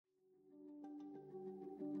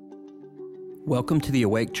Welcome to the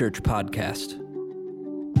Awake Church podcast.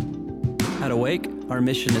 At Awake, our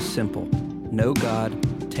mission is simple: know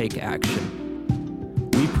God, take action.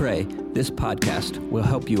 We pray this podcast will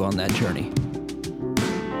help you on that journey.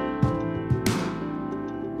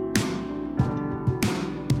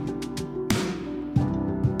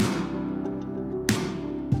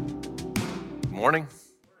 Morning.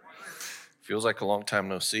 Feels like a long time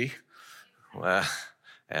no see.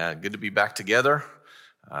 Good to be back together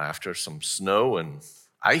after some snow and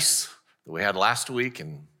ice that we had last week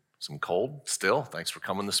and some cold still. Thanks for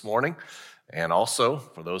coming this morning. And also,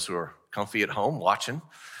 for those who are comfy at home watching,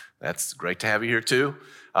 that's great to have you here too.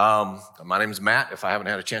 My name is Matt. If I haven't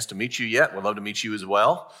had a chance to meet you yet, we'd love to meet you as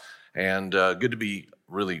well. And good to be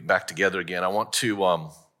really back together again. I want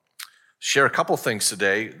to share a couple things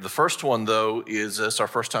today. The first one, though, is it's our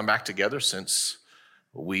first time back together since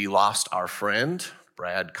we lost our friend,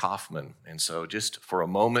 Brad Kaufman. And so just for a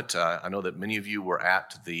moment, I know that many of you were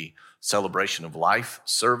at the Celebration of Life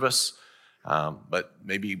service, but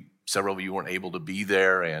maybe several of you weren't able to be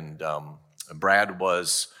there. And Brad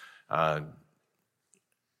was an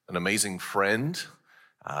amazing friend,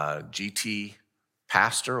 GT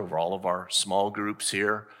pastor over all of our small groups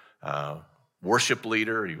here, worship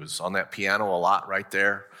leader. He was on that piano a lot right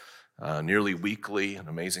there, nearly weekly, an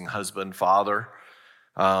amazing husband, father.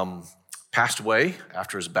 Passed away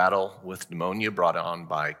after his battle with pneumonia brought on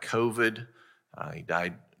by COVID. He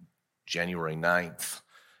died January 9th.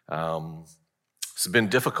 It's been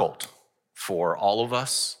difficult for all of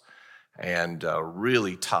us and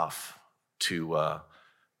really tough to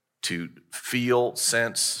feel,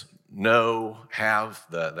 sense, know, have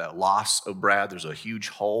that loss of Brad. There's a huge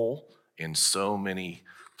hole in so many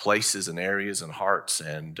places and areas and hearts,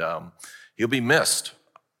 and he'll be missed.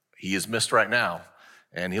 He is missed right now,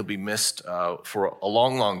 and he'll be missed for a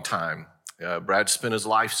long, long time. Brad spent his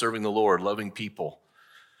life serving the Lord, loving people,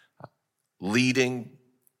 leading,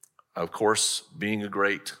 of course, being a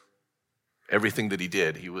great, everything that he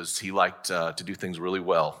did. He liked to do things really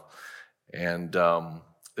well. And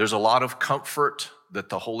there's a lot of comfort that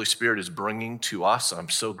the Holy Spirit is bringing to us. I'm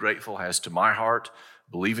so grateful as to my heart,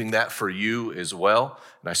 believing that for you as well.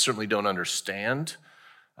 And I certainly don't understand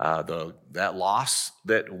that loss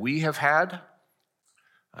that we have had.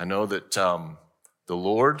 I know that the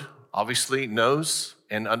Lord obviously knows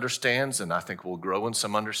and understands, and I think we'll grow in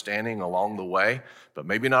some understanding along the way, but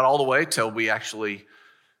maybe not all the way till we actually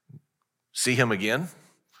see him again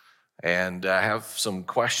and have some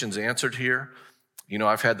questions answered here. You know,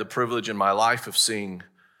 I've had the privilege in my life of seeing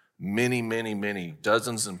many,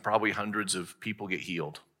 dozens and probably hundreds of people get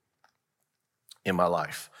healed in my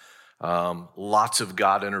life. Lots of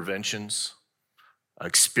God interventions,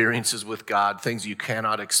 experiences with God, things you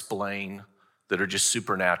cannot explain that are just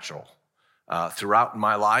supernatural throughout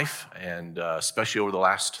my life, and especially over the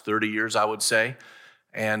last 30 years, I would say.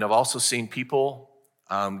 And I've also seen people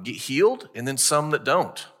get healed, and then some that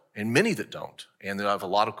don't, and many that don't. And then I have a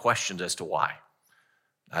lot of questions as to why.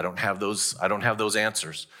 I don't have those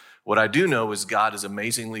answers. What I do know is God is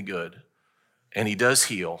amazingly good, and he does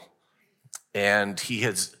heal, and he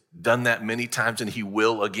has done that many times, and he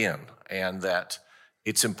will again. And that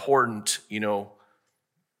it's important,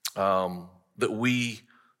 that we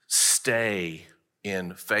stay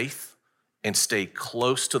in faith and stay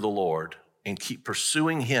close to the Lord and keep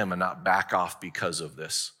pursuing him and not back off because of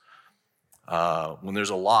this. When there's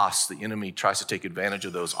a loss, the enemy tries to take advantage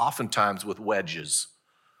of those, oftentimes with wedges,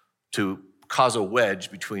 to cause a wedge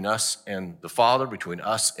between us and the Father, between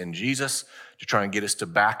us and Jesus, to try and get us to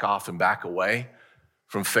back off and back away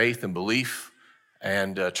from faith and belief,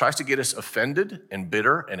 and tries to get us offended and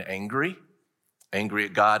bitter and angry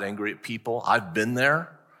at God, angry at people. I've been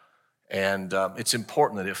there, and it's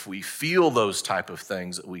important that if we feel those type of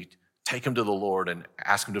things, that we take them to the Lord and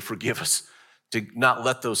ask him to forgive us, to not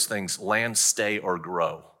let those things land, stay, or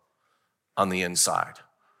grow on the inside.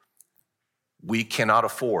 We cannot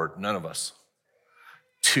afford, none of us,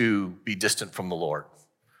 to be distant from the Lord,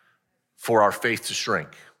 for our faith to shrink.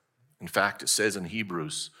 In fact, it says in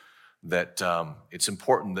Hebrews that it's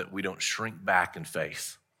important that we don't shrink back in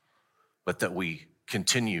faith, but that we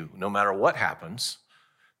continue, no matter what happens,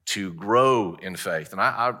 to grow in faith. And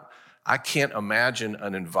I can't imagine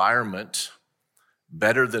an environment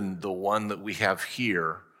better than the one that we have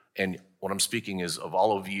here. And what I'm speaking is of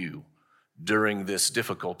all of you during this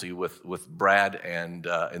difficulty with Brad and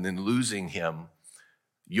then losing him.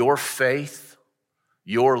 Your faith,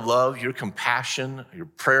 your love, your compassion, your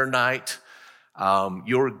prayer night,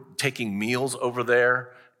 your taking meals over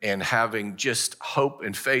there and having just hope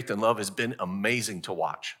and faith and love has been amazing to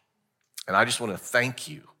watch. And I just want to thank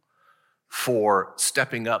you for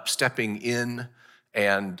stepping up, stepping in,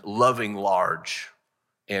 and loving large,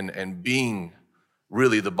 and being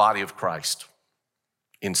really the body of Christ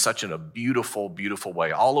in such a beautiful, beautiful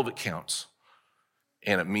way. All of it counts,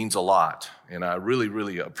 and it means a lot, and I really,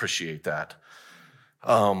 really appreciate that.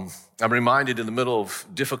 I'm reminded in the middle of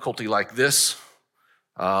difficulty like this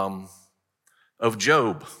of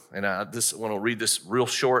Job, and I want to read this real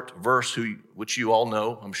short verse, which you all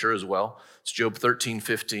know, I'm sure as well. It's Job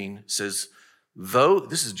 13:15. It says,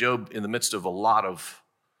 this is Job in the midst of a lot of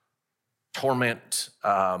torment,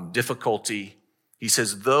 difficulty. He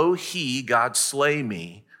says, though he, God, slay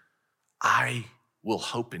me, I will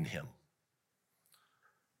hope in him.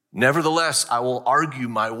 Nevertheless, I will argue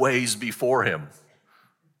my ways before him.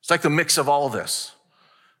 It's like the mix of all this.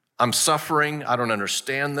 I'm suffering. I don't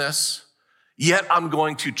understand this. Yet I'm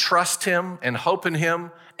going to trust him and hope in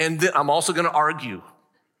him. And then I'm also going to argue.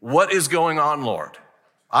 What is going on, Lord?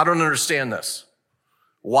 I don't understand this.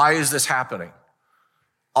 Why is this happening?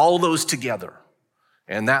 All those together.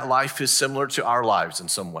 And that life is similar to our lives in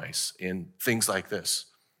some ways, in things like this.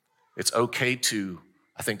 It's okay to,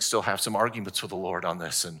 I think, still have some arguments with the Lord on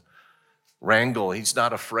this and wrangle. He's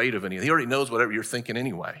not afraid of anything. He already knows whatever you're thinking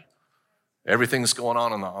anyway. Everything's going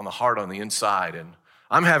on the heart, on the inside. And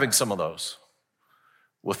I'm having some of those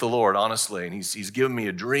with the Lord, honestly. And he's given me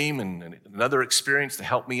a dream and another experience to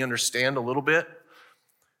help me understand a little bit.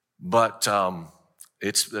 But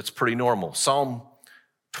that's pretty normal. Psalm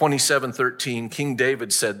 27:13, King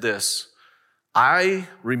David said this, I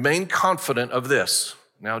remain confident of this.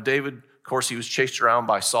 Now, David, of course, he was chased around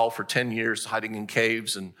by Saul for 10 years, hiding in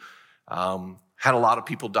caves, and had a lot of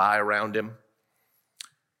people die around him.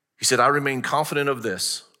 He said, I remain confident of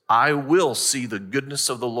this. I will see the goodness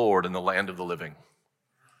of the Lord in the land of the living.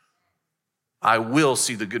 I will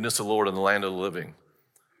see the goodness of the Lord in the land of the living.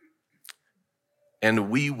 And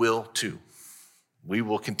we will too. We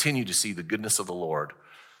will continue to see the goodness of the Lord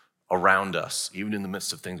around us, even in the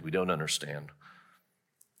midst of things we don't understand.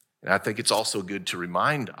 And I think it's also good to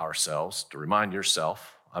remind ourselves, to remind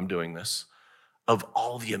yourself, I'm doing this, of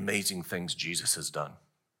all the amazing things Jesus has done.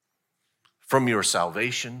 From your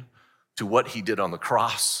salvation to what he did on the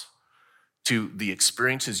cross, to the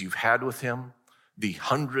experiences you've had with him, the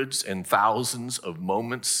hundreds and thousands of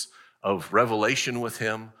moments of revelation with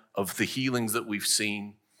him, of the healings that we've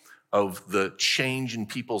seen, of the change in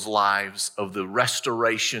people's lives, of the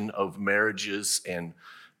restoration of marriages and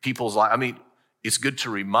people's lives. I mean, it's good to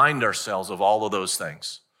remind ourselves of all of those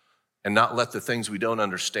things and not let the things we don't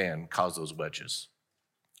understand cause those wedges.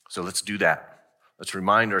 So let's do that. Let's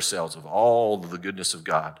remind ourselves of all of the goodness of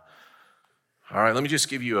God. All right, let me just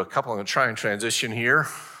give you a couple. I'm going to try and transition here.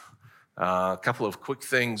 A couple of quick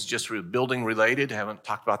things, just building related. I haven't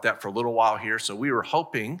talked about that for a little while here. So we were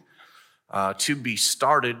hoping to be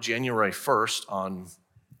started January 1st on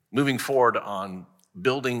moving forward on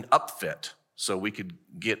building Upfit so we could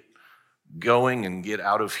get going and get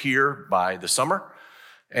out of here by the summer.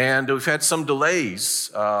 And we've had some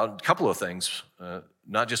delays, a couple of things,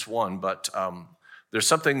 not just one, but there's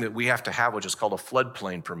something that we have to have, which is called a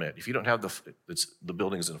floodplain permit. If you don't have the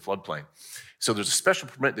building is in a floodplain. So there's a special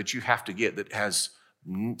permit that you have to get that has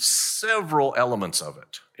several elements of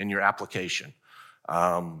it in your application.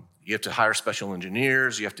 You have to hire special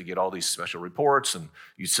engineers, you have to get all these special reports, and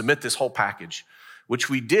you submit this whole package, which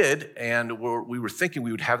we did, and we were thinking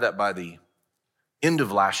we would have that by the end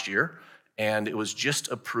of last year, and it was just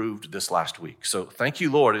approved this last week. So thank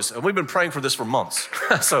you, Lord. And we've been praying for this for months.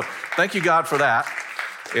 So thank you, God, for that.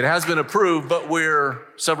 It has been approved, but we're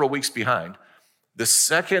several weeks behind. The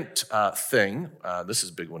second thing, this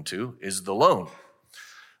is a big one too, is the loan.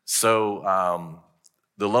 So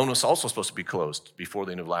the loan was also supposed to be closed before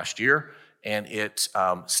the end of last year, and it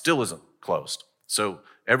still isn't closed. So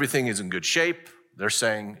everything is in good shape. They're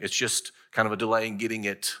saying it's just kind of a delay in getting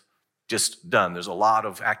it just done. There's a lot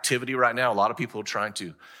of activity right now. A lot of people are trying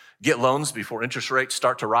to get loans before interest rates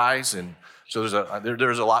start to rise, and so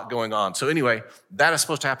there's a lot going on. So anyway, that is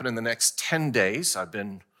supposed to happen in the next 10 days. I've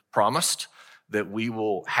been promised that we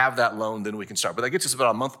will have that loan, then we can start. But that gets us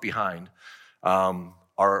about a month behind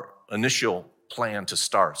our initial plan to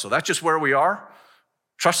start. So that's just where we are.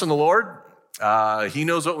 Trust in the Lord. He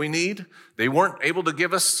knows what we need. They weren't able to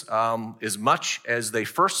give us as much as they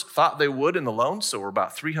first thought they would in the loan, so we're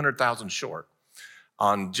about $300,000 short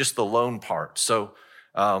on just the loan part. So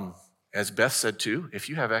as Beth said too, if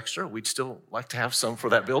you have extra, we'd still like to have some for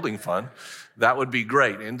that building fund. That would be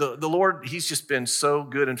great. And the Lord, he's just been so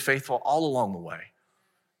good and faithful all along the way.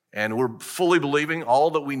 And we're fully believing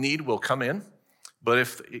all that we need will come in. But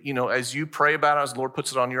if, as you pray about it, as the Lord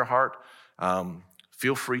puts it on your heart,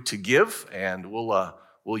 feel free to give, and we'll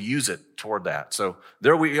we'll use it toward that. So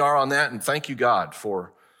there we are on that, and thank you, God,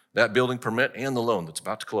 for that building permit and the loan that's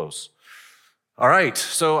about to close. All right,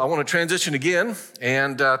 so I want to transition again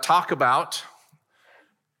and talk about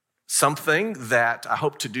something that I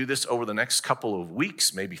hope to do this over the next couple of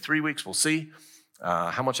weeks, maybe 3 weeks. We'll see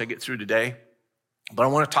how much I get through today. But I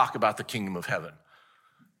want to talk about the kingdom of heaven.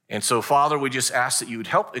 And so, Father, we just ask that you would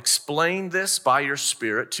help explain this by your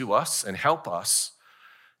Spirit to us and help us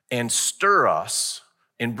and stir us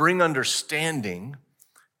and bring understanding.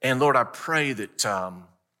 And Lord, I pray that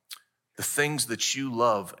the things that you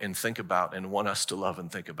love and think about and want us to love and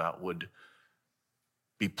think about would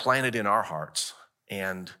be planted in our hearts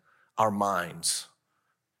and our minds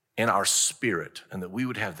and our spirit, and that we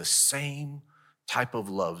would have the same type of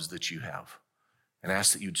loves that you have. And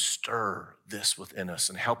ask that you'd stir this within us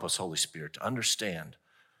and help us, Holy Spirit, to understand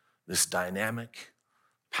this dynamic,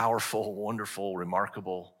 powerful, wonderful,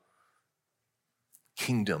 remarkable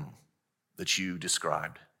kingdom that you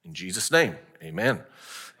described. In Jesus' name, amen.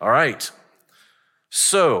 All right.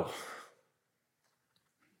 So,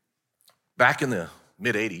 back in the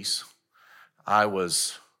mid-'80s, I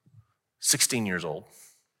was 16 years old,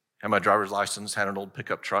 had my driver's license, had an old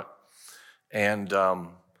pickup truck, and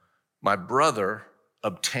my brother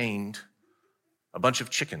obtained a bunch of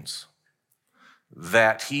chickens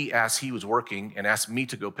that he was working and asked me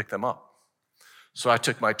to go pick them up. So I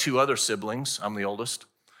took my two other siblings, I'm the oldest,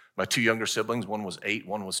 my two younger siblings, one was 8,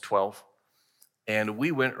 one was 12, and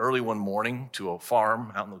we went early one morning to a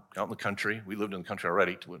farm out in the country. We lived in the country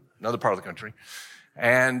already, to another part of the country,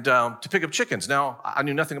 and to pick up chickens. Now, I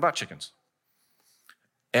knew nothing about chickens,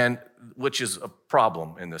 and which is a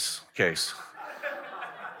problem in this case.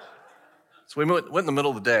 So we went in the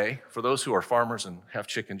middle of the day. For those who are farmers and have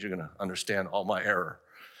chickens, you're going to understand all my error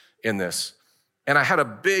in this. And I had a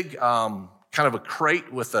big kind of a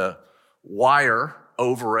crate with a wire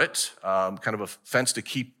over it, kind of a fence to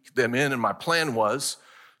keep them in. And my plan was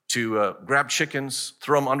to grab chickens,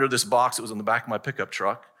 throw them under this box that was in the back of my pickup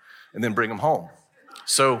truck, and then bring them home.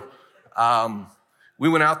 So we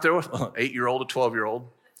went out there with an 8-year-old, a 12-year-old,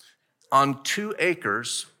 on 2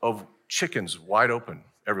 acres of chickens wide open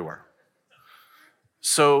everywhere.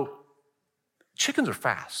 So chickens are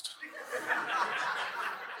fast.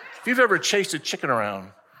 If you've ever chased a chicken around,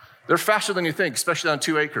 they're faster than you think, especially on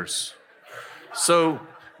 2 acres. So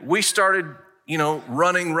we started,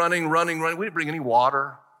 running. We didn't bring any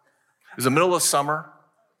water. It was the middle of summer,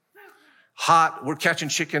 hot. We're catching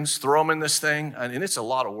chickens, throw them in this thing, and it's a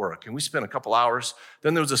lot of work. And we spent a couple hours.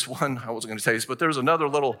 Then there was this one, I wasn't going to tell you this, but there was another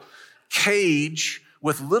little cage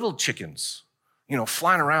with little chickens,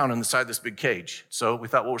 flying around inside this big cage. So we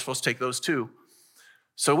thought, well, we're supposed to take those too.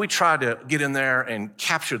 So we tried to get in there and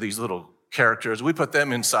capture these little characters. We put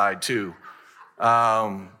them inside too.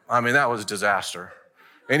 That was a disaster.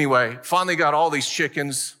 Anyway, finally got all these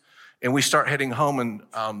chickens, and we start heading home,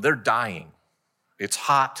 and they're dying. It's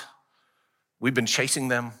hot. We've been chasing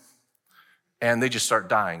them, and they just start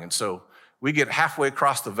dying. And so we get halfway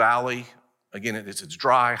across the valley. Again, it's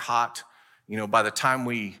dry, hot. By the time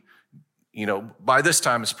by this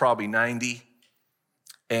time it's probably 90,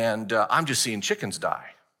 and I'm just seeing chickens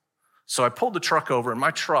die. So I pulled the truck over, and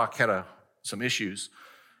my truck had some issues.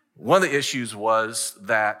 One of the issues was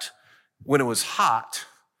that when it was hot,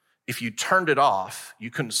 if you turned it off,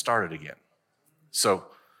 you couldn't start it again. So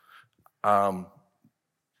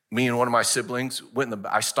me and one of my siblings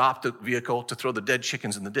I stopped the vehicle to throw the dead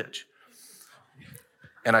chickens in the ditch.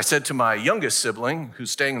 And I said to my youngest sibling,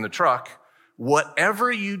 who's staying in the truck,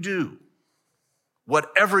 whatever you do,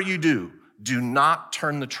 do not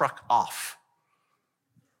turn the truck off.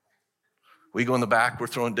 We go in the back, we're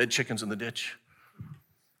throwing dead chickens in the ditch,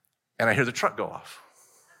 and I hear the truck go off.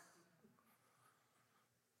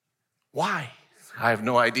 Why? I have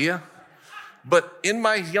no idea. But in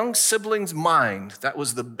my young sibling's mind, that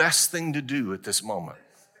was the best thing to do at this moment.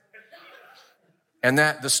 And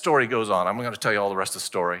the story goes on. I'm going to tell you all the rest of the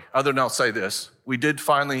story. Other than I'll say this, we did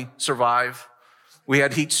finally survive. We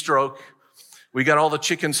had heat stroke. We got all the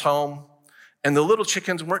chickens home. And the little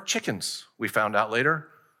chickens weren't chickens, we found out later,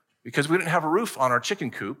 because we didn't have a roof on our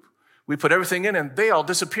chicken coop. We put everything in, and they all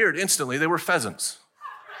disappeared instantly. They were pheasants.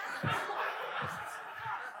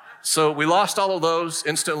 So we lost all of those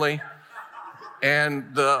instantly.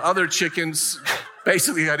 And the other chickens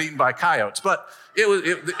basically got eaten by coyotes. But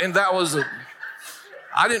I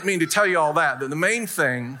didn't mean to tell you all that. The main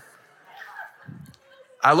thing,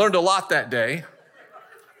 I learned a lot that day.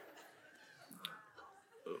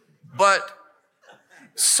 But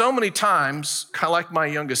so many times, kind of like my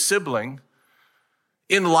youngest sibling,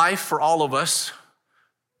 in life for all of us,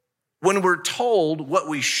 when we're told what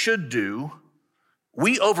we should do,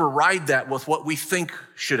 we override that with what we think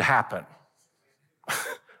should happen.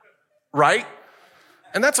 Right?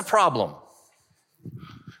 And that's a problem.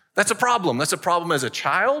 That's a problem. That's a problem as a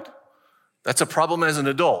child. That's a problem as an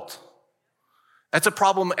adult. That's a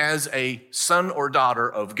problem as a son or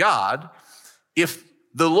daughter of God. If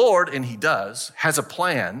the Lord, and he does, has a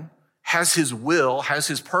plan, has his will, has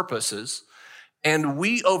his purposes, and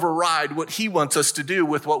we override what he wants us to do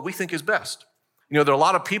with what we think is best. You know, there are a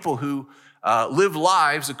lot of people who live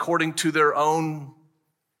lives according to their own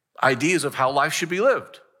ideas of how life should be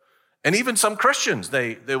lived. And even some Christians,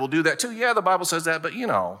 they will do that too. Yeah, the Bible says that, but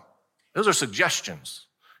those are suggestions.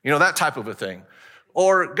 That type of a thing.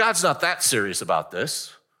 Or God's not that serious about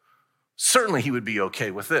this. Certainly he would be okay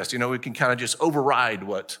with this. We can kind of just override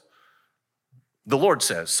what the Lord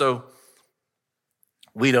says. So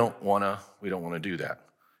we don't want to do that.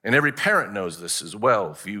 And every parent knows this as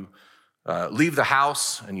well. If you leave the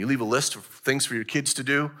house and you leave a list of things for your kids to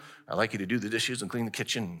do, I'd like you to do the dishes and clean the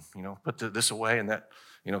kitchen, put this away and that,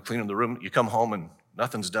 clean the room. You come home and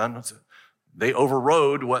nothing's done. They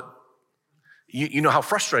overrode what, you know how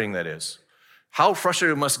frustrating that is. How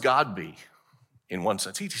frustrated must God be in one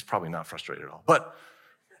sense? He's probably not frustrated at all, but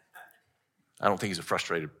I don't think he's a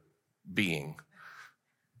frustrated being.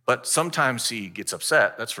 But sometimes he gets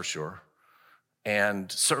upset, that's for sure. And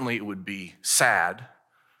certainly it would be sad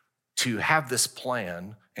to have this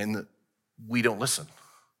plan and we don't listen.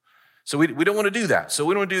 So we don't want to do that. So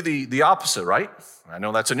we don't want to do the opposite, right? I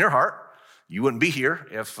know that's in your heart. You wouldn't be here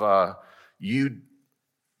if you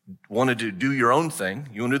wanted to do your own thing.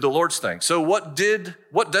 You want to do the Lord's thing. So what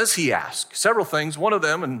does he ask? Several things. One of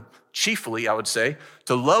them, and chiefly I would say,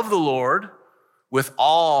 to love the Lord with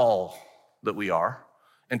all that we are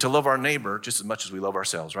and to love our neighbor just as much as we love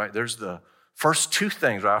ourselves, right? There's the first two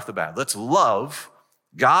things right off the bat. Let's love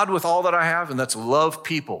God with all that I have, and let's love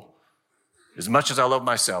people as much as I love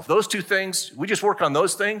myself. Those two things, we just work on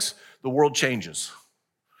those things, the world changes.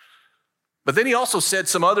 But then he also said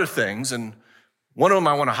some other things, and one of them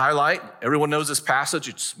I want to highlight. Everyone knows this passage.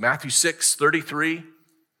 It's Matthew 6:33.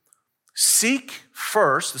 Seek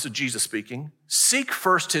first, this is Jesus speaking, seek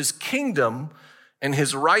first his kingdom and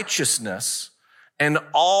his righteousness, and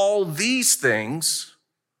all these things,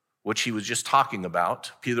 which he was just talking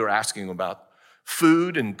about, Peter asking about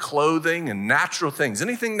food and clothing and natural things,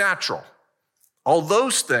 anything natural, all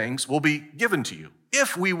those things will be given to you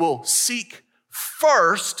if we will seek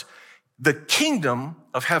first the kingdom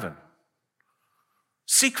of heaven.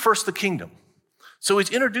 Seek first the kingdom. So he's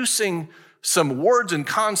introducing some words and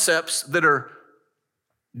concepts that are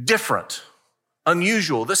different,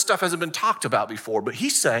 unusual. This stuff hasn't been talked about before, but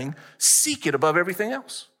he's saying seek it above everything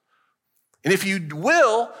else. And if you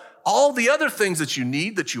will, all the other things that you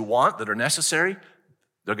need, that you want, that are necessary,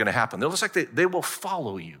 they're going to happen. They'll just like they will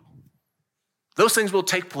follow you. Those things will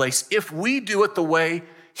take place if we do it the way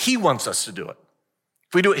he wants us to do it.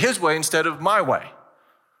 If we do it his way instead of my way.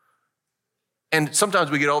 And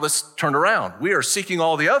sometimes we get all this turned around. We are seeking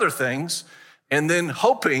all the other things and then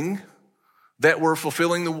hoping that we're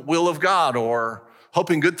fulfilling the will of God or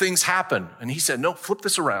hoping good things happen. And he said, no, flip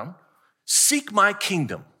this around. Seek my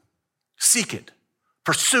kingdom. Seek it.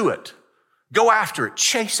 Pursue it. Go after it.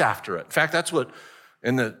 Chase after it. In fact, that's what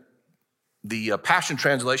in the Passion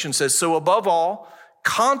Translation says, so above all,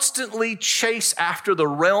 constantly chase after the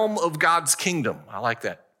realm of God's kingdom. I like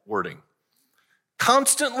that wording.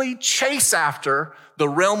 Constantly chase after the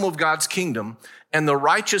realm of God's kingdom and the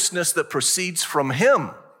righteousness that proceeds from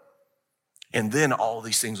him. And then all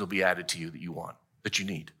these things will be added to you that you want, that you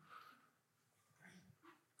need.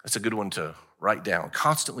 That's a good one to write down.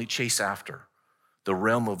 Constantly chase after the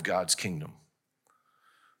realm of God's kingdom.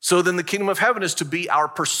 So then the kingdom of heaven is to be our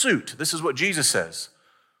pursuit. This is what Jesus says.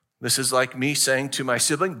 This is like me saying to my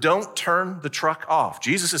sibling, don't turn the truck off.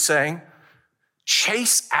 Jesus is saying,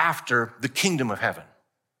 chase after the kingdom of heaven.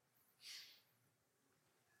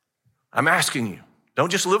 I'm asking you,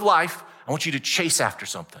 don't just live life. I want you to chase after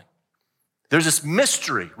something. There's this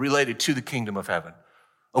mystery related to the kingdom of heaven,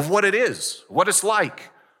 of what it is, what it's like.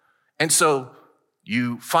 And so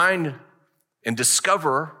you find and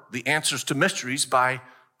discover the answers to mysteries by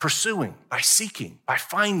pursuing, by seeking, by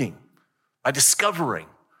finding, by discovering.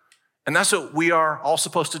 And that's what we are all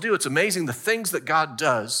supposed to do. It's amazing the things that God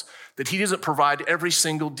does that he doesn't provide every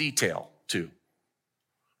single detail to,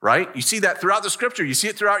 right? You see that throughout the scripture. You see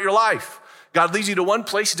it throughout your life. God leads you to one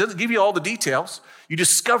place. He doesn't give you all the details. You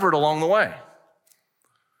discover it along the way.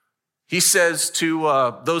 He says to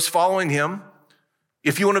those following him,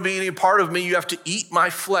 if you want to be any part of me, you have to eat my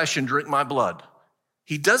flesh and drink my blood.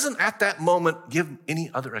 He doesn't at that moment give any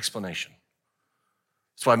other explanation.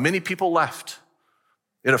 That's why many people left.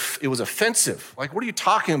 It was offensive. Like, what are you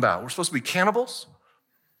talking about? We're supposed to be cannibals?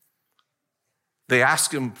 They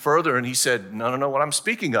asked him further, and he said, no, what I'm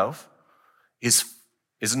speaking of is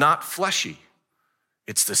not fleshy.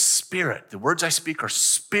 It's the spirit. The words I speak are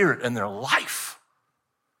spirit and they're life.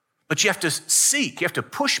 But you have to seek, you have to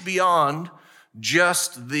push beyond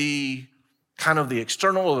just the kind of the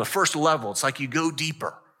external or the first level. It's like you go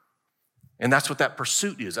deeper. And that's what that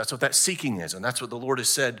pursuit is. That's what that seeking is. And that's what the Lord has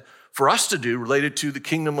said for us to do related to the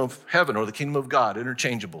kingdom of heaven or the kingdom of God,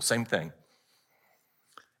 interchangeable, same thing.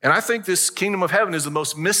 And I think this kingdom of heaven is the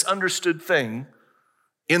most misunderstood thing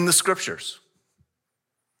in the scriptures.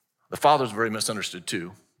 The Father's very misunderstood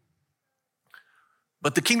too.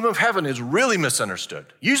 But the kingdom of heaven is really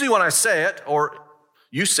misunderstood. Usually when I say it, or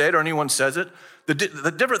you say it, or anyone says it, the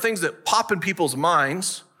different things that pop in people's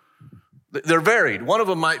minds, they're varied. One of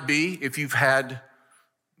them might be if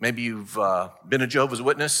maybe you've been a Jehovah's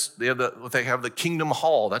Witness, they have the Kingdom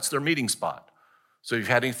Hall. That's their meeting spot. So if you've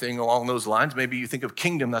had anything along those lines, maybe you think of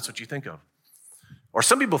kingdom, that's what you think of. Or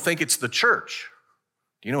some people think it's the church.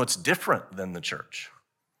 You know, it's different than the church.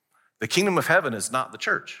 The kingdom of heaven is not the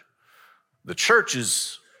church. The church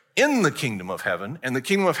is in the kingdom of heaven, and the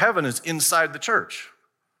kingdom of heaven is inside the church.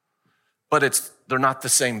 But they're not the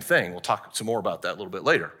same thing. We'll talk some more about that a little bit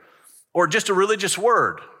later. Or just a religious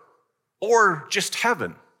word, or just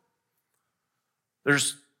heaven.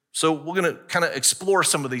 So we're going to kind of explore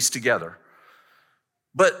some of these together.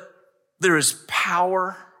 But there is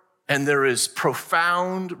power and there is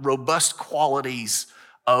profound, robust qualities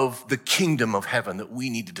of the kingdom of heaven that we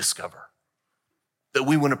need to discover, that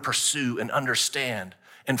we want to pursue and understand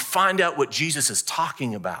and find out what Jesus is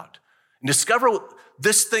talking about and discover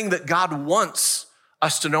this thing that God wants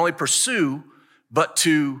us to not only pursue, but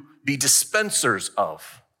to be dispensers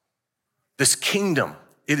of. This kingdom,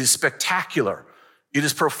 it is spectacular. It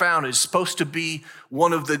is profound. It is supposed to be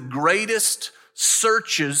one of the greatest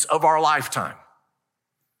searches of our lifetime.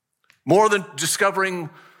 More than discovering,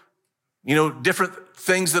 different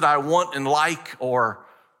things that I want and like, or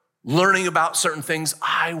learning about certain things,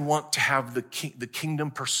 I want to have the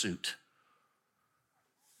kingdom pursuit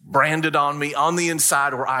branded on me on the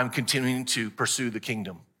inside, where I'm continuing to pursue the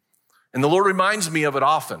kingdom. And the Lord reminds me of it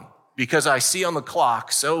often, because I see on the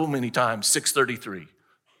clock so many times 6:33.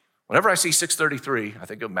 Whenever I see 6:33, I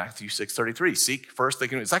think of Matthew 6:33. Seek first.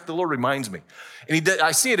 It's like the Lord reminds me. And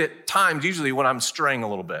I see it at times, usually when I'm straying a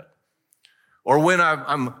little bit, or when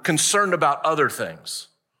I'm concerned about other things.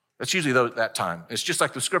 That's usually that time. It's just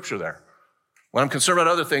like the scripture there. When I'm concerned about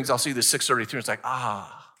other things, I'll see this 6:33. It's like,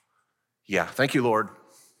 yeah, thank you, Lord.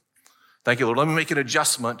 Thank you, Lord. Let me make an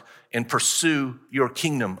adjustment and pursue your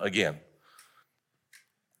kingdom again.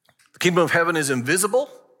 The kingdom of heaven is invisible,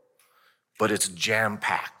 but it's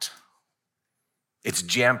jam-packed. It's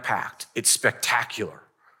jam-packed. It's spectacular.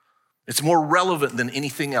 It's more relevant than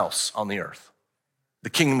anything else on the earth.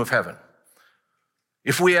 The kingdom of heaven.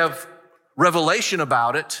 If we have revelation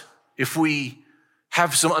about it, if we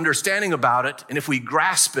have some understanding about it, and if we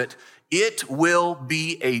grasp it, it will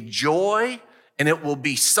be a joy, and it will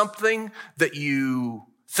be something that you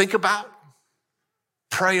think about,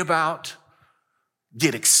 pray about,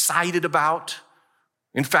 get excited about.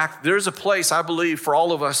 In fact, there's a place, I believe, for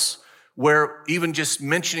all of us where even just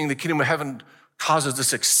mentioning the kingdom of heaven causes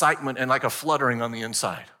this excitement and like a fluttering on the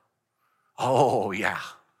inside. Oh, yeah.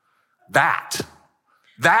 That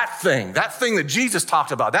thing that Jesus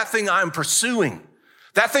talked about, that thing I'm pursuing,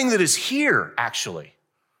 that thing that is here, actually.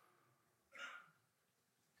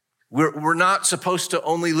 We're not supposed to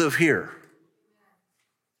only live here.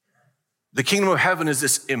 The kingdom of heaven is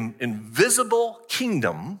this invisible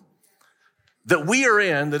kingdom that we are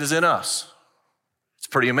in, that is in us. It's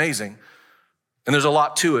pretty amazing. And there's a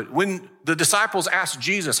lot to it. When the disciples asked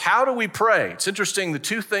Jesus, how do we pray? It's interesting, the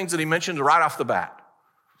two things that he mentioned right off the bat.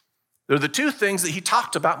 They're the two things that he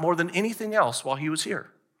talked about more than anything else while he was here.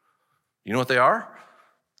 You know what they are?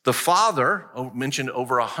 The Father, mentioned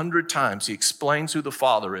over 100 times, he explains who the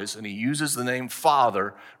Father is, and he uses the name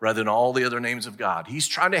Father rather than all the other names of God. He's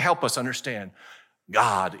trying to help us understand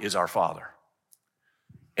God is our Father.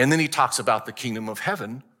 And then he talks about the kingdom of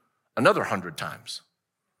heaven another 100 times.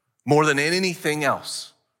 More than anything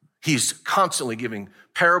else. He's constantly giving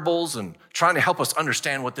parables and trying to help us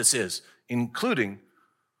understand what this is, including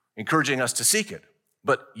encouraging us to seek it.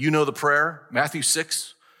 But you know the prayer, Matthew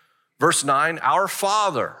 6, verse 9, our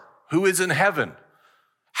Father who is in heaven,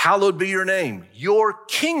 hallowed be your name. Your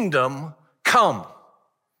kingdom come.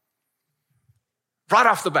 Right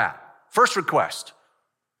off the bat, first request.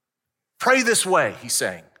 Pray this way, he's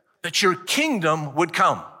saying, that your kingdom would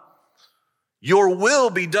come. Your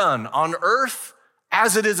will be done on earth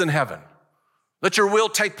as it is in heaven. Let your will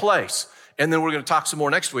take place. And then we're going to talk some more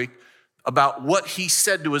next week about what he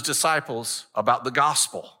said to his disciples about the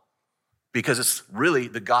gospel, because it's really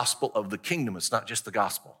the gospel of the kingdom. It's not just the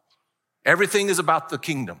gospel. Everything is about the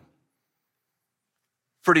kingdom.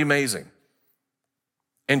 Pretty amazing.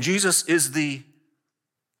 And Jesus is the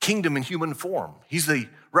kingdom in human form. He's the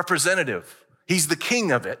representative. He's the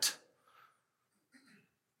king of it.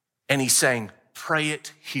 And he's saying, pray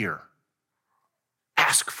it here.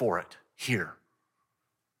 Ask for it here.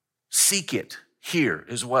 Seek it here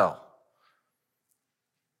as well.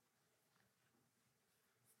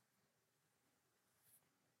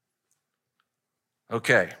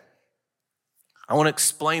 Okay. I want to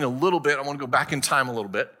explain a little bit. I want to go back in time a little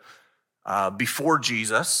bit before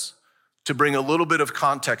Jesus to bring a little bit of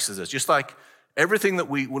context to this. Just like everything that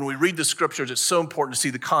when we read the scriptures, it's so important to see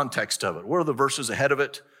the context of it. What are the verses ahead of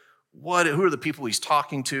it? Who are the people he's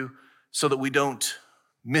talking to, so that we don't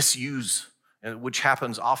misuse, which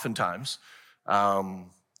happens oftentimes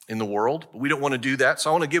in the world. But we don't want to do that. So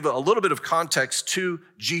I want to give a little bit of context to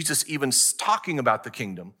Jesus even talking about the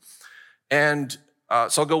kingdom. And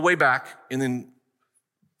so I'll go way back and then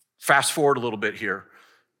fast forward a little bit here.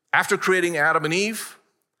 After creating Adam and Eve,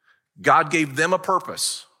 God gave them a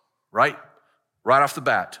purpose, right? Right off the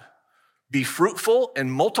bat. Be fruitful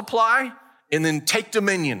and multiply, and then take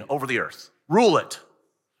dominion over the earth. Rule it.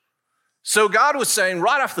 So God was saying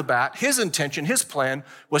right off the bat, his intention, his plan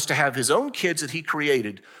was to have his own kids that he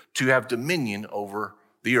created to have dominion over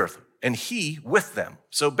the earth, and he with them.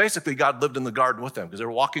 So basically God lived in the garden with them because they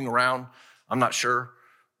were walking around. I'm not sure,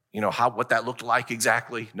 what that looked like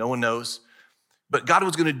exactly. No one knows. But God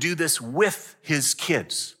was going to do this with his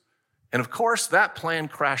kids. And of course, that plan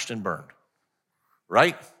crashed and burned,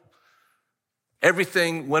 right?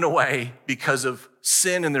 Everything went away because of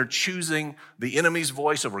sin, and they're choosing the enemy's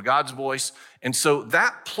voice over God's voice. And so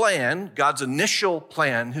that plan, God's initial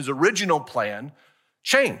plan, his original plan,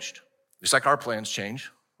 changed. Just like our plans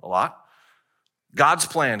change a lot. God's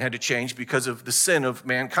plan had to change because of the sin of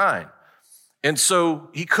mankind. And so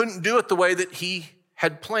he couldn't do it the way that he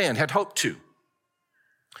had planned, had hoped to.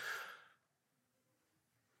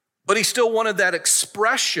 But he still wanted that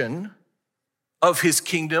expression of his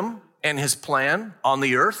kingdom and his plan on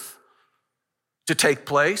the earth to take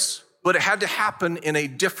place, but it had to happen in a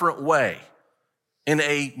different way, in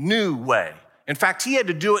a new way. In fact, he had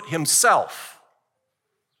to do it himself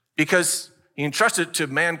because he entrusted it to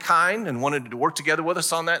mankind and wanted to work together with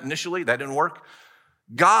us on that initially. That didn't work.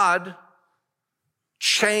 God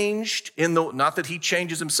changed not that he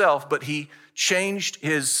changes himself, but he changed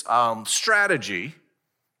his strategy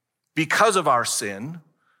because of our sin,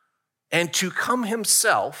 and to come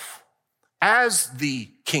himself as the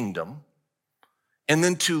kingdom, and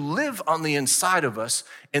then to live on the inside of us,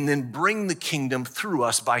 and then bring the kingdom through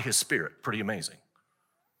us by his Spirit. Pretty amazing.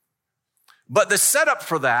 But the setup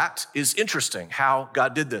for that is interesting, how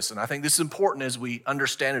God did this. And I think this is important as we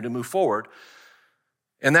understand it and move forward.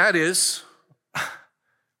 And that is,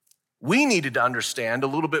 we needed to understand a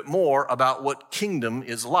little bit more about what kingdom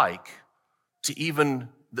is like, to even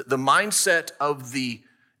the mindset of the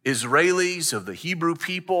Israelis, of the Hebrew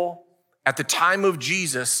people at the time of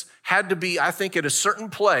Jesus had to be, I think, at a certain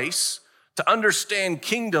place to understand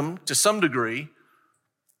kingdom to some degree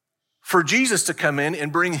for Jesus to come in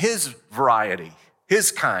and bring his variety,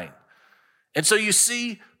 his kind. And so you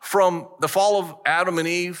see from the fall of Adam and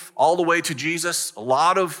Eve all the way to Jesus, a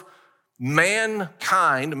lot of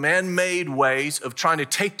mankind, man-made ways of trying to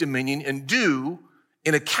take dominion and do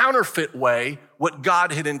in a counterfeit way what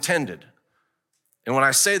God had intended. And when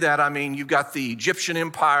I say that, I mean you've got the Egyptian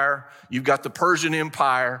Empire, you've got the Persian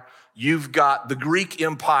Empire, you've got the Greek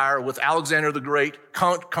Empire with Alexander the Great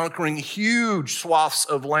conquering huge swaths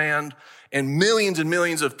of land and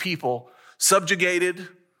millions of people subjugated,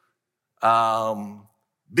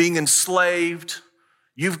 being enslaved.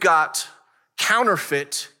 You've got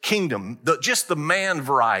counterfeit kingdom, just the man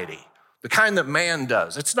variety, the kind that man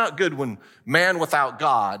does. It's not good when man without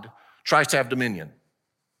God tries to have dominion.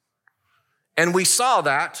 And we saw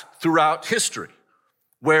that throughout history,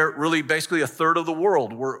 where really basically a third of the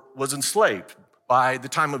world was enslaved by the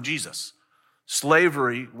time of Jesus.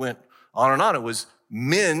 Slavery went on and on. It was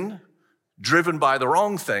men driven by the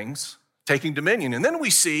wrong things taking dominion. And then we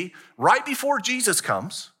see, right before Jesus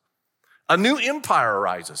comes, a new empire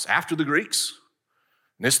arises after the Greeks,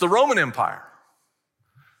 and it's the Roman Empire,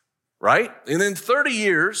 right? And then 30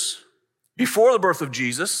 years before the birth of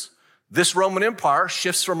Jesus, this Roman Empire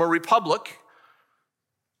shifts from a republic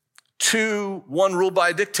to one ruled by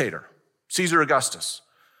a dictator, Caesar Augustus.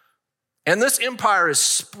 And this empire is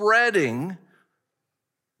spreading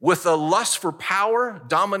with a lust for power,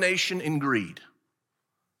 domination, and greed.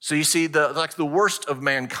 So you see the worst of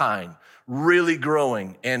mankind really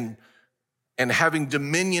growing and having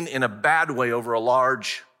dominion in a bad way over a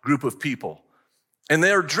large group of people. And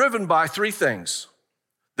they are driven by three things: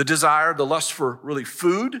 the desire, the lust for really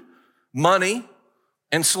food, money,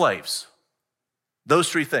 and slaves. Those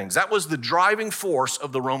three things. That was the driving force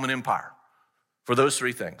of the Roman Empire, for those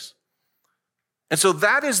three things. And so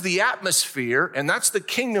that is the atmosphere, and that's the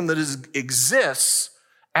kingdom that exists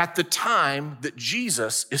at the time that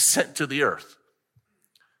Jesus is sent to the earth.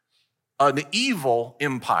 An evil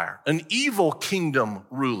empire, an evil kingdom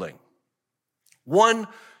ruling. One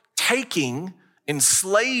taking,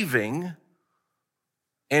 enslaving,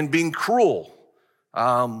 and being cruel.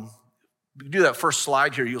 You do that first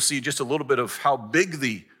slide here, you'll see just a little bit of how big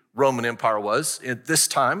the Roman Empire was. At this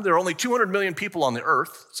time, there are only 200 million people on the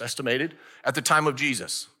earth, it's estimated, at the time of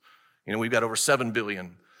Jesus. You know, we've got over 7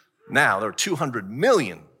 billion now. There are 200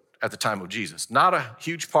 million at the time of Jesus. Not a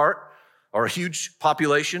huge part or a huge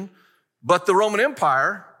population, but the Roman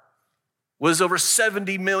Empire was over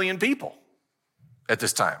 70 million people at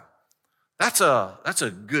this time. That's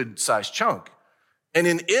a good sized chunk. And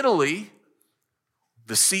in Italy,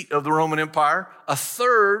 the seat of the Roman Empire, a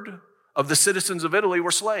third of the citizens of Italy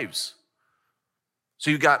were slaves.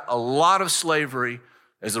 So you've got a lot of slavery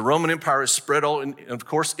as the Roman Empire is spread all, and of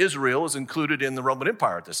course Israel is included in the Roman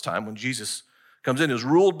Empire at this time when Jesus comes in. It was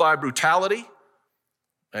ruled by brutality.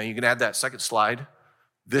 And you can add that second slide.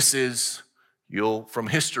 This is, you'll from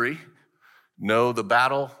history know the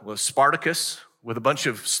battle with Spartacus with a bunch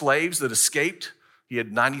of slaves that escaped. He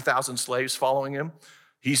had 90,000 slaves following him.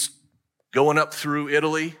 He's going up through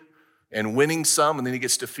Italy and winning some, and then he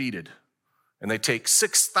gets defeated. And they take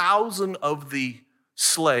 6,000 of the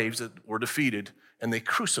slaves that were defeated, and they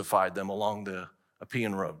crucified them along the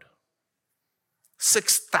Appian Road.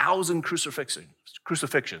 6,000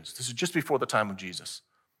 crucifixions. This is just before the time of Jesus.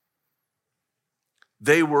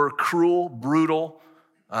 They were cruel, brutal.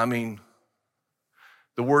 I mean,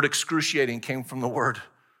 the word excruciating came from the word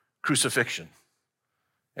crucifixion.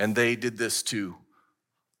 And they did this to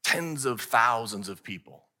tens of thousands of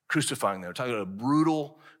people, crucifying them. We're talking about a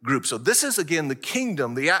brutal group. So this is, again, the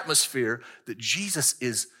kingdom, the atmosphere that Jesus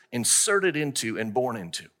is inserted into and born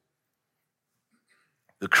into.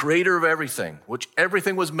 The creator of everything, which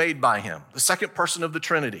everything was made by him, the second person of the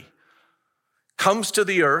Trinity, comes to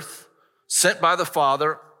the earth, sent by the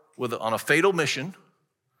Father on a fatal mission,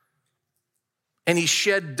 and he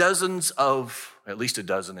shed dozens of, at least a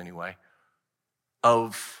dozen anyway,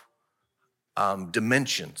 of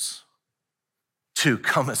dimensions to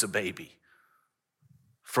come as a baby.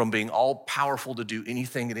 From being all powerful to do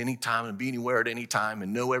anything at any time and be anywhere at any time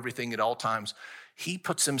and know everything at all times, he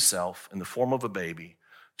puts himself in the form of a baby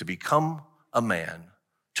to become a man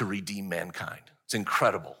to redeem mankind. It's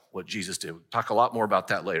incredible what Jesus did. We'll talk a lot more about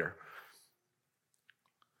that later.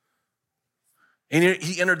 And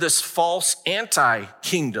he entered this false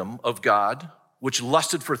anti-kingdom of God, which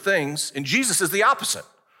lusted for things, and Jesus is the opposite.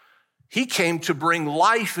 He came to bring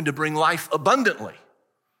life and to bring life abundantly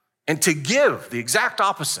and to give the exact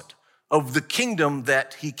opposite of the kingdom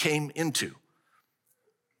that he came into.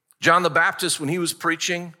 John the Baptist, when he was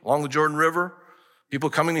preaching along the Jordan River, people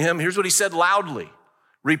coming to him, here's what he said loudly: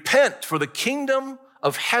 "Repent, for the kingdom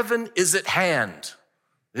of heaven is at hand."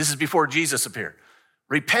 This is before Jesus appeared.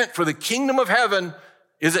 Repent, for the kingdom of heaven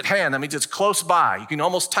is at hand. That means it's close by. You can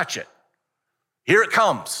almost touch it. Here it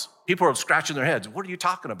comes. People are scratching their heads. What are you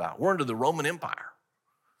talking about? We're under the Roman Empire.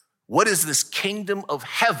 What is this kingdom of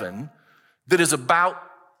heaven that is about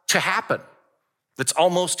to happen? That's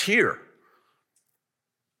almost here.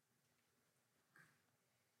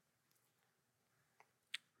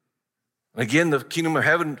 And again, the kingdom of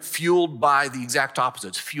heaven fueled by the exact opposite.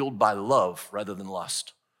 It's fueled by love rather than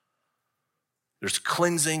lust. There's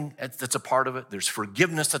cleansing that's a part of it. There's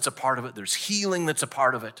forgiveness that's a part of it. There's healing that's a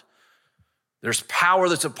part of it. There's power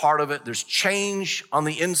that's a part of it. There's change on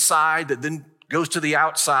the inside that then goes to the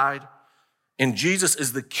outside. And Jesus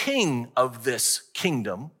is the king of this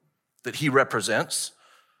kingdom that he represents.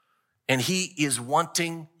 And he is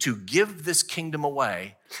wanting to give this kingdom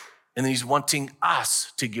away. And then he's wanting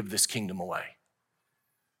us to give this kingdom away,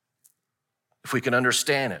 if we can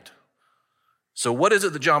understand it. So what is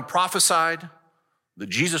it that John prophesied, that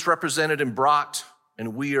Jesus represented and brought,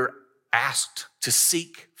 and we are asked to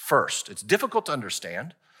seek first? It's difficult to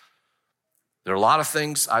understand. There are a lot of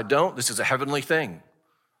things I don't. This is a heavenly thing.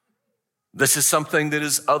 This is something that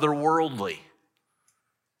is otherworldly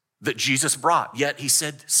that Jesus brought, yet he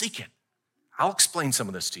said, seek it. I'll explain some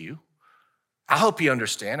of this to you. I'll help you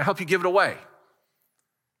understand. I'll help you give it away.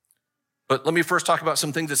 But let me first talk about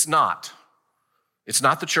some things it's not. It's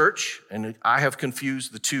not the church, and I have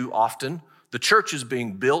confused the two often. The church is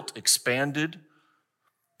being built, expanded.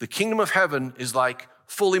 The kingdom of heaven is like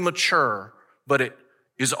fully mature, but it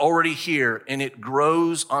is already here, and it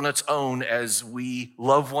grows on its own as we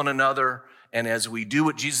love one another, and as we do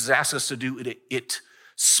what Jesus asks us to do, it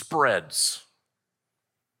spreads.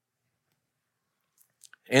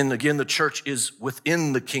 And again, the church is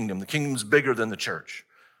within the kingdom. The kingdom's bigger than the church.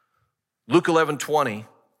 Luke 11:20,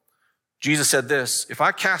 Jesus said this, if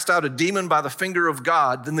I cast out a demon by the finger of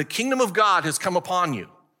God, then the kingdom of God has come upon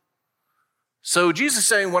you. So Jesus is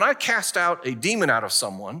saying, when I cast out a demon out of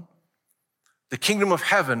someone, the kingdom of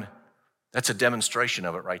heaven, that's a demonstration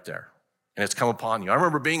of it right there. And it's come upon you. I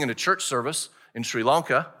remember being in a church service in Sri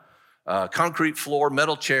Lanka, concrete floor,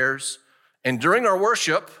 metal chairs. And during our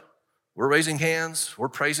worship, we're raising hands, we're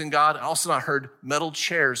praising God. And all of a sudden I heard metal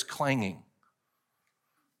chairs clanging.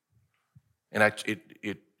 And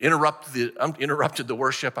it interrupted the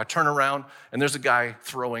worship. I turn around and there's a guy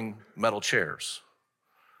throwing metal chairs.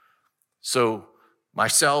 So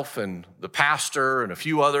myself and the pastor and a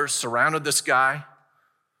few others surrounded this guy,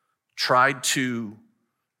 tried to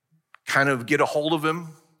kind of get a hold of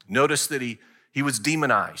him, noticed that he was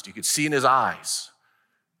demonized. You could see in his eyes.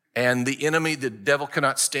 And the enemy, the devil,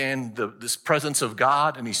 cannot stand this presence of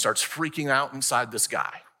God, and he starts freaking out inside this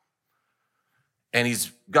guy. And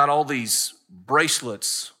he's got all these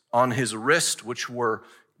bracelets on his wrist, which were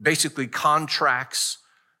basically contracts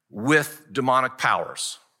with demonic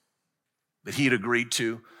powers that he had agreed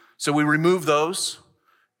to. So we removed those,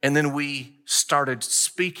 and then we started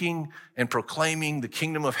speaking and proclaiming the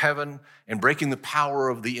kingdom of heaven and breaking the power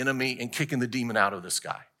of the enemy and kicking the demon out of this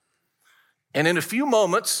guy. And in a few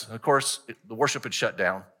moments, of course, the worship had shut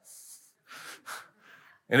down.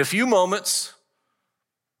 In a few moments,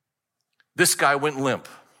 this guy went limp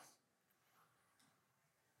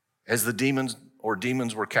as the demons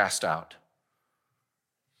were cast out.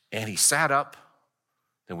 And he sat up.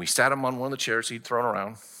 Then we sat him on one of the chairs he'd thrown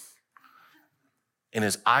around. And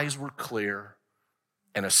his eyes were clear.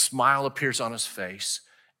 And a smile appears on his face.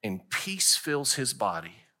 And peace fills his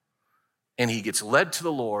body. And he gets led to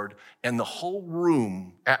the Lord. And the whole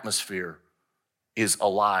room atmosphere is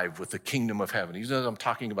alive with the kingdom of heaven. Even as I'm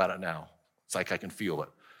talking about it now, it's like I can feel it.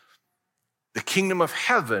 The kingdom of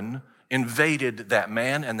heaven invaded that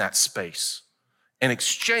man and that space and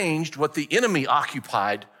exchanged what the enemy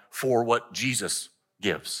occupied for what Jesus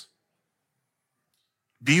gives.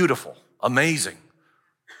 Beautiful, amazing.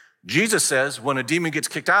 Jesus says when a demon gets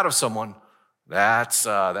kicked out of someone, that's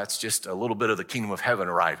just a little bit of the kingdom of heaven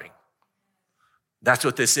arriving. That's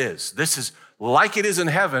what this is. This is like it is in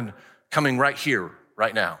heaven coming right here,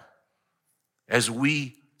 right now. As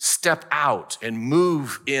we step out and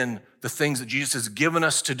move in the things that Jesus has given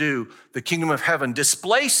us to do, the kingdom of heaven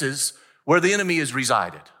displaces where the enemy has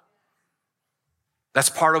resided. That's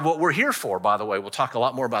part of what we're here for, by the way. We'll talk a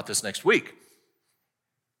lot more about this next week.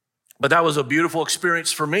 But that was a beautiful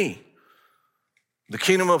experience for me. The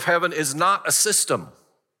kingdom of heaven is not a system.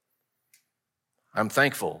 I'm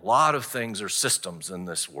thankful. A lot of things are systems in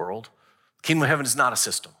this world. The kingdom of heaven is not a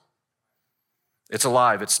system. It's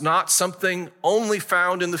alive. It's not something only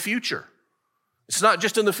found in the future. It's not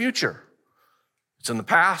just in the future. It's in the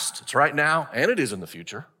past, it's right now, and it is in the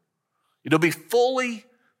future. It'll be fully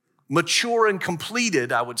mature and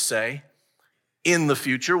completed, I would say, in the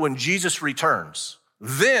future when Jesus returns.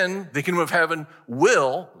 Then the kingdom of heaven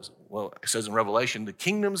will, well, it says in Revelation, the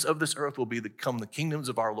kingdoms of this earth will become the kingdoms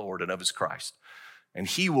of our Lord and of his Christ. And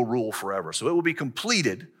he will rule forever. So it will be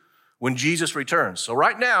completed when Jesus returns. So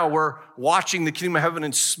right now we're watching the kingdom of heaven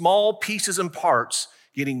in small pieces and parts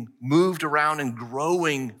getting moved around and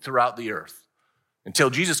growing throughout the earth until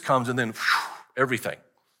Jesus comes and then everything.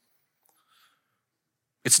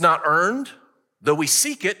 It's not earned. Though we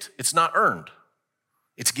seek it, it's not earned.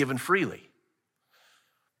 It's given freely.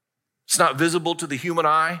 It's not visible to the human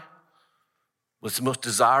eye, but it's the most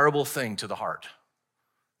desirable thing to the heart.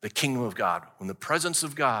 The kingdom of God. When the presence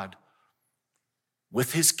of God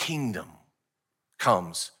with his kingdom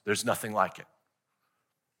comes, there's nothing like it.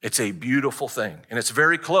 It's a beautiful thing, and it's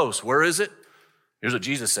very close. Where is it? Here's what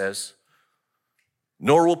Jesus says.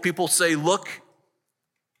 Nor will people say, look,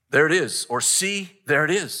 there it is, or see, there it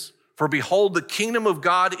is. For behold, the kingdom of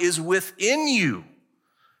God is within you,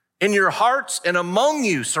 in your hearts and among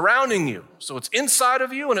you, surrounding you. So it's inside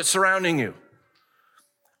of you and it's surrounding you.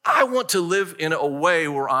 I want to live in a way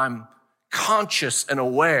where I'm conscious and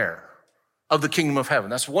aware of the kingdom of heaven.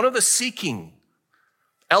 That's one of the seeking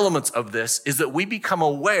elements of this, is that we become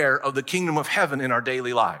aware of the kingdom of heaven in our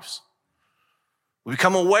daily lives. We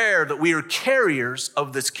become aware that we are carriers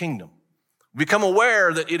of this kingdom. Become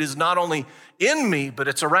aware that it is not only in me, but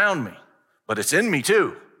it's around me, but it's in me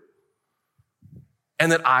too.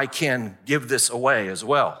 And that I can give this away as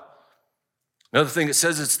well. Another thing it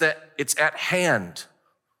says is that it's at hand.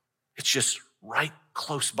 It's just right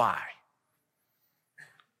close by.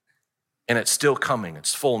 And it's still coming,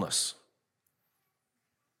 it's fullness.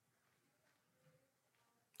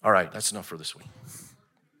 All right, that's enough for this week.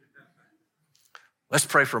 Let's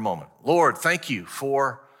pray for a moment. Lord, thank you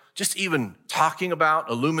for just even talking about,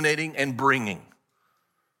 illuminating, and bringing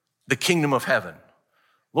the kingdom of heaven.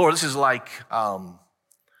 Lord, this is like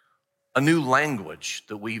a new language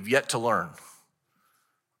that we've yet to learn,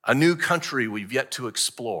 a new country we've yet to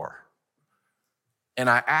explore. And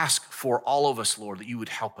I ask for all of us, Lord, that you would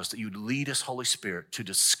help us, that you would lead us, Holy Spirit, to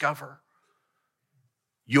discover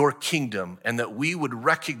your kingdom, and that we would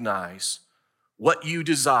recognize what you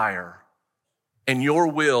desire and your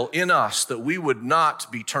will in us, that we would not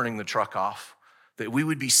be turning the truck off, that we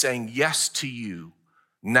would be saying yes to you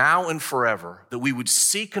now and forever, that we would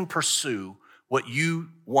seek and pursue what you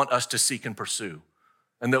want us to seek and pursue,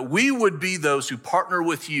 and that we would be those who partner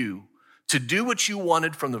with you to do what you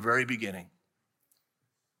wanted from the very beginning.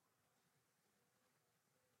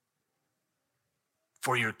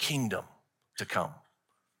 For your kingdom to come,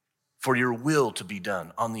 for your will to be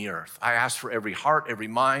done on the earth. I ask for every heart, every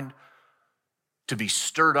mind to be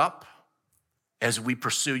stirred up as we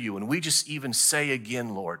pursue you. And we just even say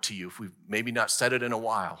again, Lord, to you, if we've maybe not said it in a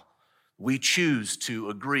while, we choose to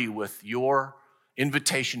agree with your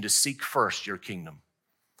invitation to seek first your kingdom.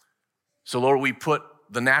 So Lord, we put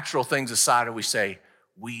the natural things aside and we say,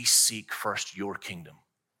 we seek first your kingdom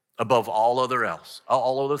above all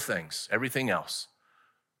other things, everything else.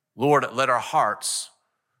 Lord, let our hearts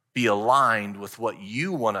be aligned with what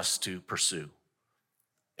you want us to pursue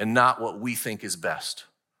and not what we think is best.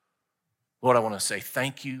 Lord, I want to say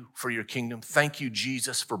thank you for your kingdom. Thank you,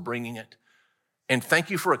 Jesus, for bringing it. And thank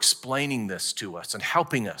you for explaining this to us and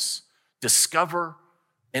helping us discover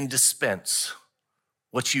and dispense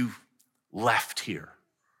what you left here,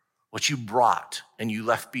 what you brought and you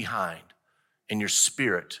left behind, and your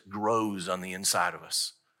spirit grows on the inside of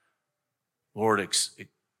us. Lord,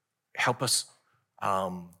 help us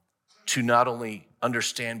to not only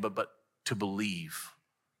understand, but to believe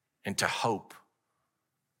and to hope.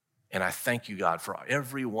 And I thank you, God, for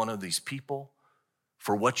every one of these people,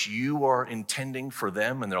 for what you are intending for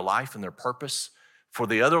them and their life and their purpose, for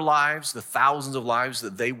the other lives, the thousands of lives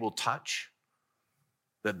that they will touch,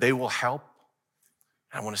 that they will help.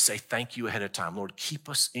 And I want to say thank you ahead of time. Lord, keep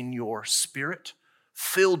us in your spirit,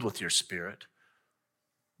 filled with your spirit,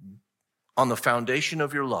 on the foundation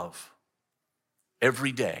of your love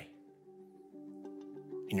every day.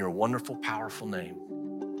 In your wonderful, powerful name,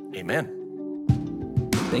 amen.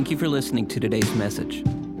 Thank you for listening to today's message.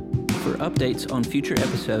 For updates on future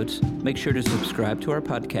episodes, make sure to subscribe to our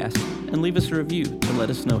podcast and leave us a review to let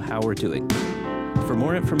us know how we're doing. For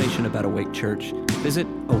more information about Awake Church, visit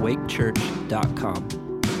awakechurch.com.